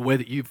 the way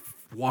that you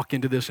walk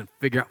into this and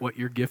figure out what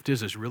your gift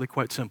is really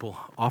quite simple.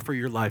 Offer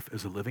your life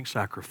as a living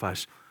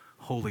sacrifice,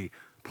 holy,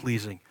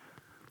 pleasing.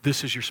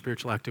 This is your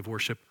spiritual act of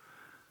worship.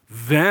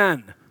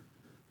 Then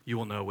you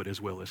will know what his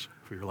will is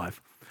for your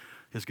life,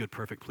 his good,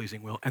 perfect,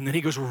 pleasing will. And then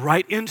he goes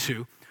right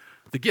into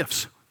the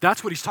gifts.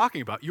 That's what he's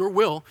talking about. Your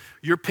will,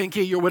 your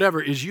pinky, your whatever,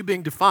 is you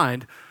being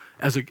defined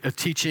as a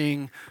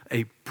teaching,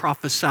 a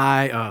prophesy,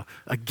 a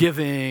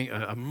giving,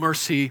 a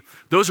mercy.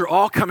 Those are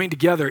all coming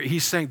together.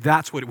 He's saying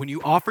that's what, when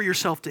you offer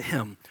yourself to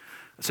him,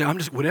 say, I'm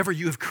just, whatever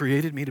you have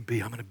created me to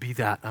be, I'm going to be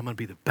that. I'm going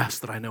to be the best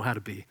that I know how to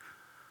be.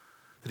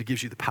 That it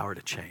gives you the power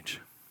to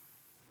change.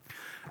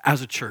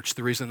 As a church,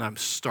 the reason I'm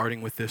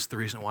starting with this, the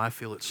reason why I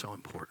feel it's so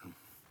important,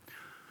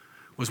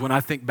 was when I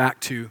think back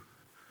to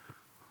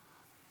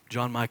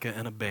John Micah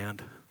and a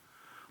band,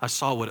 I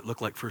saw what it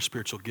looked like for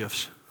spiritual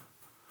gifts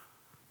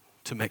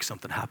to make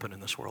something happen in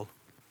this world.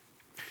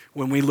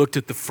 When we looked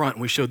at the front,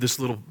 we showed this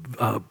little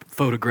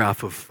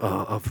photograph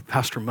of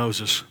Pastor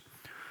Moses.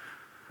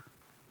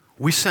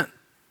 We sent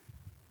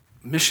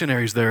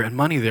missionaries there and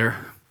money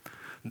there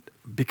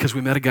because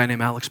we met a guy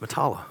named Alex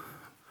Matala.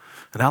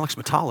 And Alex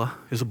Matala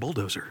is a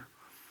bulldozer.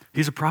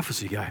 He's a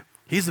prophecy guy.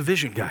 He's a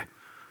vision guy.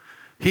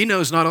 He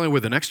knows not only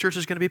where the next church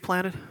is going to be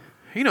planted,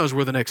 he knows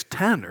where the next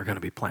 10 are going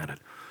to be planted.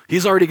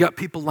 He's already got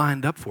people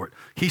lined up for it.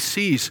 He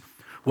sees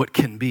what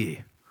can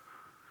be.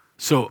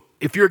 So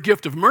if you're a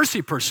gift of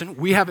mercy person,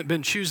 we haven't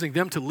been choosing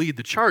them to lead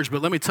the charge,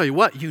 but let me tell you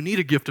what, you need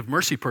a gift of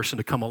mercy person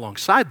to come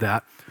alongside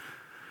that.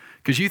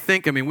 Because you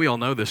think, I mean, we all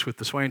know this with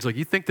the Swains, like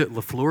you think that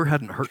LaFleur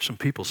hadn't hurt some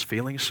people's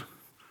feelings?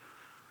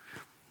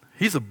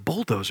 He's a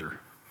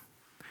bulldozer.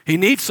 He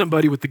needs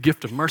somebody with the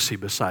gift of mercy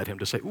beside him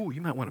to say, ooh,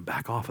 you might want to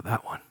back off of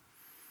that one.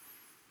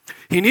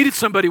 He needed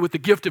somebody with the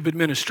gift of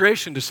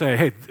administration to say,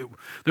 hey,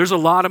 there's a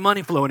lot of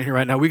money flowing in here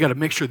right now. We got to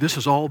make sure this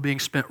is all being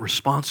spent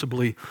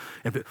responsibly.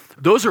 And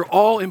those are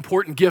all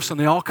important gifts, and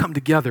they all come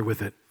together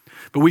with it.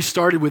 But we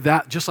started with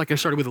that, just like I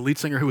started with a lead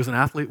singer who was an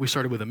athlete. We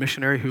started with a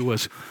missionary who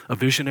was a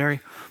visionary,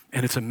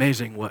 and it's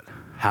amazing what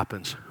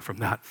happens from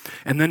that.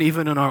 And then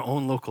even in our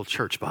own local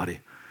church body,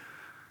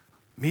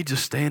 me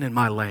just staying in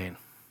my lane.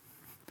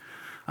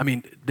 I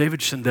mean, David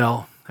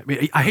Shindell,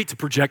 I hate to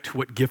project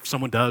what gift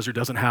someone does or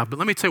doesn't have, but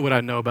let me tell you what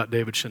I know about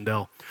David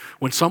Shindell.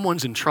 When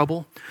someone's in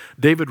trouble,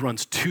 David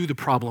runs to the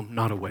problem,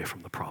 not away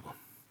from the problem.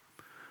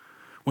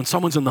 When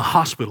someone's in the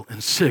hospital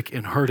and sick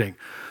and hurting,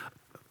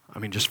 I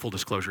mean, just full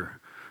disclosure,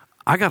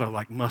 I got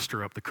to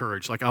muster up the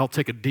courage. I'll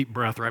take a deep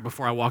breath right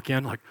before I walk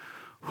in,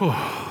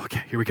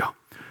 okay, here we go.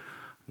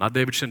 Not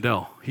David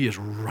Shindell. He is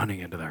running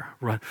into there.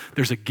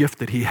 There's a gift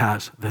that he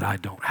has that I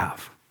don't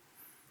have.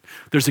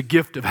 There's a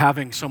gift of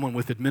having someone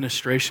with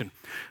administration.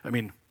 I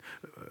mean,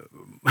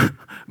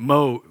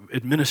 Mo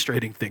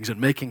administrating things and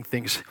making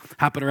things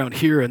happen around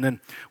here. And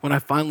then when I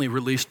finally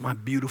released my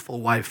beautiful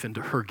wife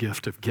into her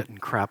gift of getting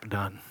crap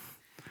done.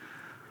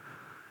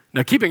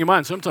 Now, keeping in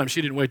mind, sometimes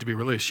she didn't wait to be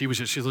released. She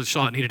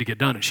saw it needed to get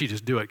done, and she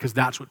just do it because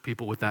that's what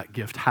people with that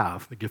gift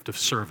have, the gift of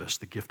service,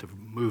 the gift of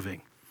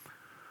moving.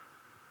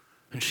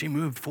 And she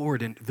moved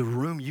forward, and the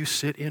room you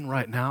sit in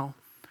right now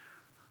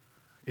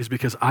is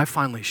because I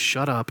finally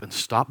shut up and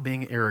stopped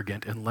being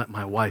arrogant and let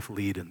my wife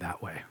lead in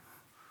that way.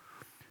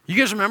 You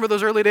guys remember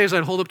those early days?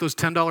 I'd hold up those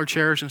 $10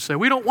 chairs and say,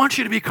 we don't want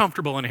you to be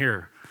comfortable in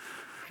here.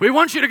 We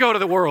want you to go to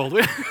the world.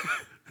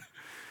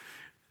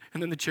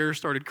 And then the chairs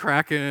started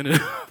cracking and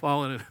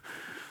falling.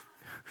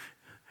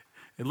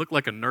 It looked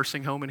like a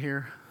nursing home in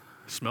here.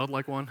 It smelled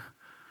like one.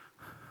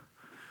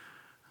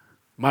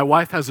 My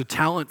wife has a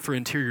talent for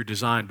interior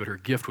design, but her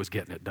gift was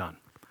getting it done.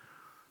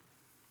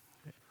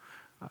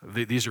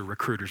 These are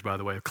recruiters, by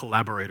the way,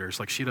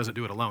 collaborators. She doesn't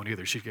do it alone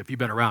either. If you've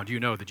been around,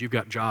 you know that you've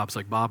got jobs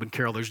like Bob and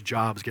Carol. There's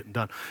jobs getting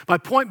done. My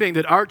point being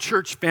that our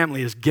church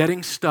family is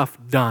getting stuff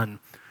done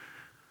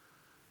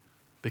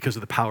because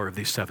of the power of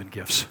these 7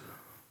 gifts.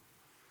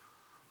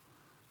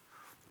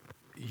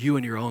 You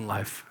in your own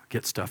life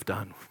get stuff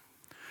done.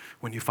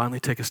 When you finally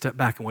take a step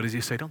back, and what does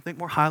he say? Don't think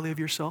more highly of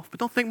yourself, but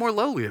don't think more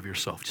lowly of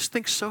yourself. Just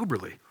think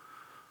soberly.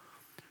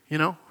 You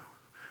know,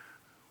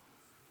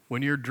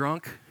 when you're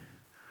drunk,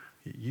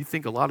 you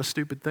think a lot of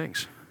stupid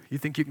things. You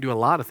think you can do a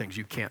lot of things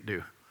you can't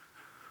do.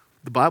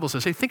 The Bible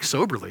says, hey, think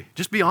soberly.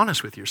 Just be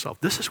honest with yourself.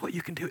 This is what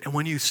you can do. And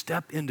when you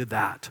step into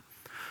that,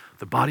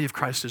 the body of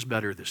Christ is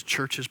better, this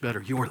church is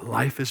better, your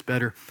life is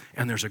better,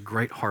 and there's a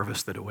great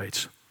harvest that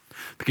awaits.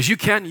 Because you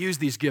can use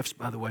these gifts,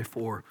 by the way,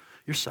 for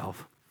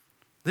yourself.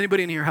 Does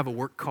anybody in here have a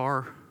work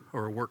car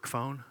or a work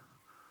phone?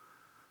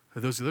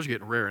 Those are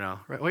getting rare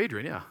now, right? Oh,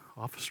 Adrian, yeah,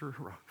 officer,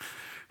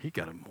 he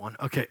got him one.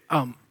 Okay,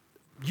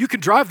 you can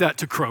drive that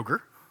to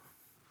Kroger,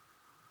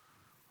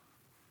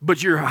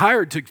 but you're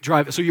hired to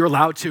drive it, so you're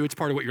allowed to. It's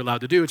part of what you're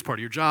allowed to do. It's part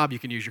of your job. You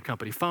can use your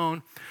company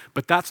phone,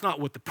 but that's not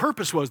what the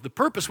purpose was. The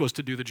purpose was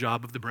to do the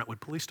job of the Brentwood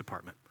Police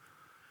Department.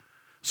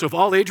 So if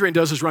all Adrian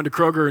does is run to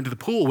Kroger into the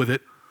pool with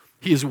it,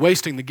 he is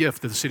wasting the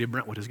gift that the city of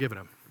Brentwood has given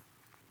him.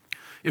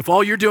 If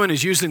all you're doing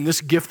is using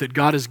this gift that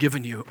God has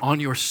given you on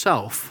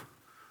yourself,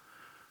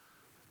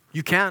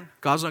 you can.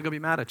 God's not going to be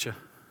mad at you.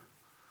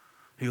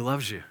 He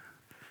loves you.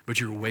 But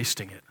you're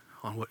wasting it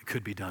on what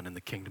could be done in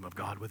the kingdom of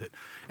God with it.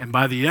 And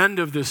by the end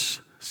of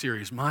this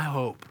series, my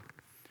hope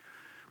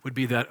would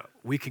be that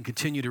we can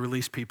continue to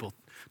release people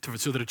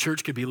so that a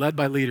church could be led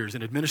by leaders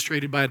and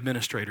administrated by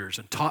administrators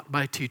and taught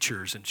by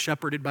teachers and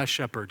shepherded by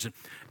shepherds and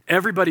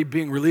everybody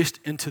being released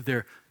into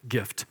their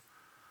gift.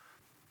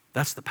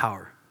 That's the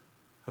power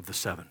of the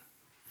 7.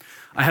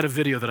 I had a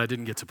video that I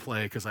didn't get to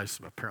play because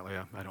apparently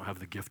I don't have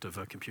the gift of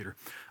a computer.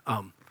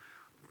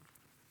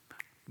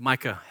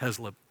 Micah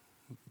Heslop,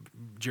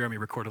 Jeremy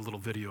recorded a little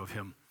video of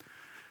him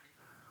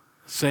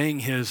saying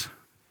his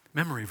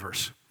memory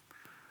verse.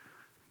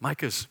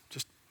 Micah's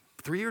just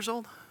 3 years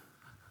old?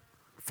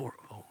 4,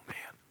 oh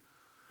man.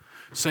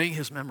 Saying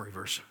his memory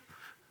verse.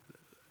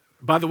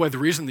 By the way, the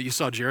reason that you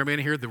saw Jeremy in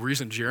here, the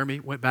reason Jeremy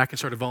went back and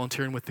started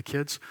volunteering with the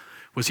kids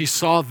was he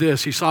saw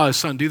his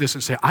son do this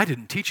and say, I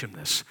didn't teach him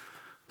this.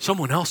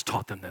 Someone else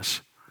taught them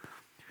this.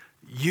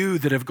 You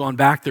that have gone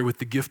back there with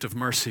the gift of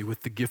mercy,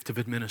 with the gift of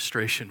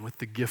administration, with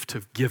the gift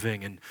of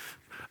giving, and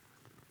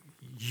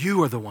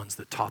you are the ones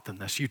that taught them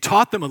this. You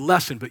taught them a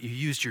lesson, but you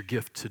used your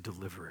gift to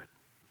deliver it.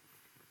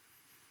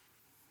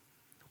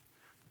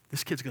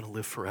 This kid's going to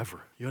live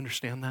forever. You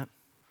understand that?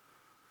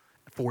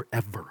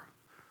 Forever.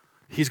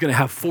 He's going to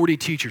have 40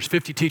 teachers,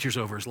 50 teachers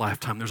over his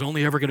lifetime. There's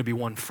only ever going to be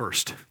one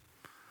first.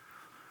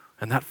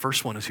 And that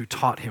first one is who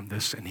taught him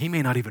this. And he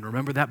may not even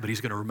remember that, but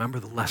he's going to remember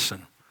the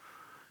lesson.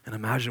 And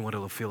imagine what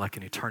it'll feel like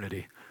in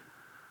eternity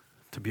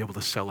to be able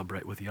to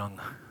celebrate with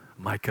young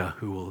Micah,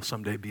 who will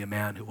someday be a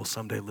man, who will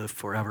someday live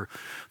forever.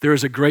 There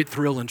is a great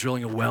thrill in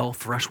drilling a well,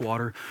 fresh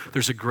water.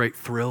 There's a great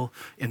thrill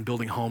in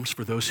building homes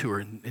for those who are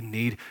in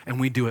need. And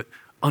we do it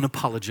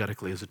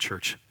unapologetically as a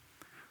church.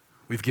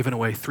 We've given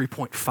away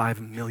 $3.5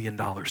 million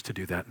to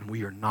do that, and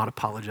we are not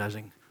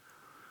apologizing.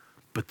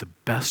 But the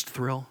best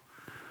thrill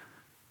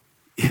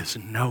is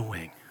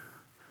knowing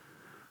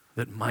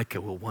that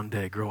Micah will one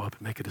day grow up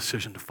and make a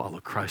decision to follow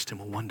Christ and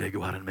will one day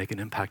go out and make an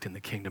impact in the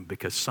kingdom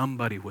because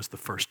somebody was the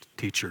first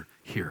teacher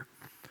here.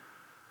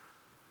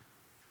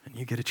 And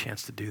you get a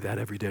chance to do that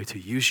every day, to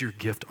use your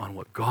gift on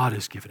what God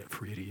has given it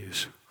for you to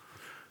use.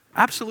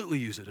 Absolutely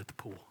use it at the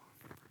pool.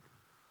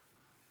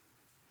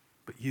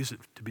 But use it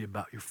to be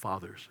about your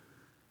Father's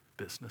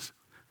business.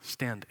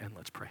 Stand and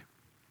let's pray.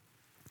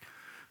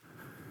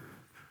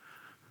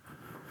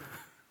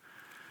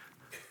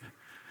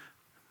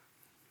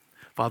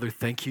 Father,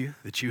 thank you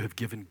that you have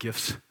given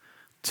gifts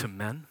to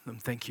men,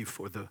 and thank you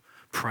for the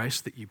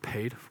price that you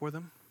paid for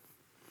them.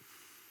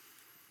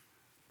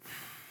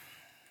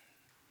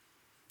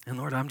 And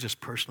Lord, I'm just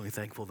personally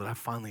thankful that I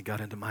finally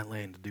got into my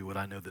lane to do what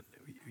I know that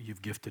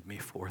you've gifted me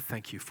for.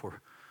 Thank you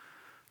for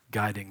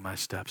guiding my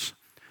steps.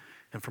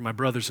 And for my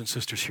brothers and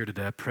sisters here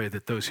today, I pray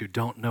that those who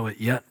don't know it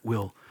yet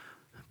will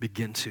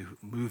begin to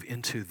move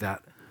into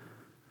that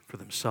for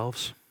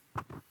themselves,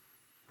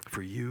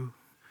 for you,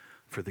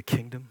 for the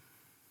kingdom.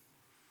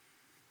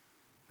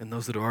 And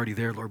those that are already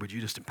there, Lord, would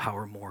you just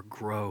empower more,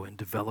 grow and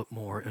develop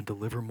more and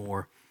deliver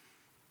more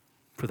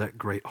for that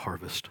great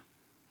harvest.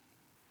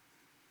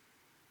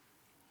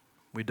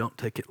 We don't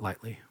take it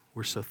lightly.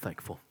 We're so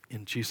thankful.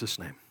 In Jesus'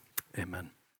 name, amen.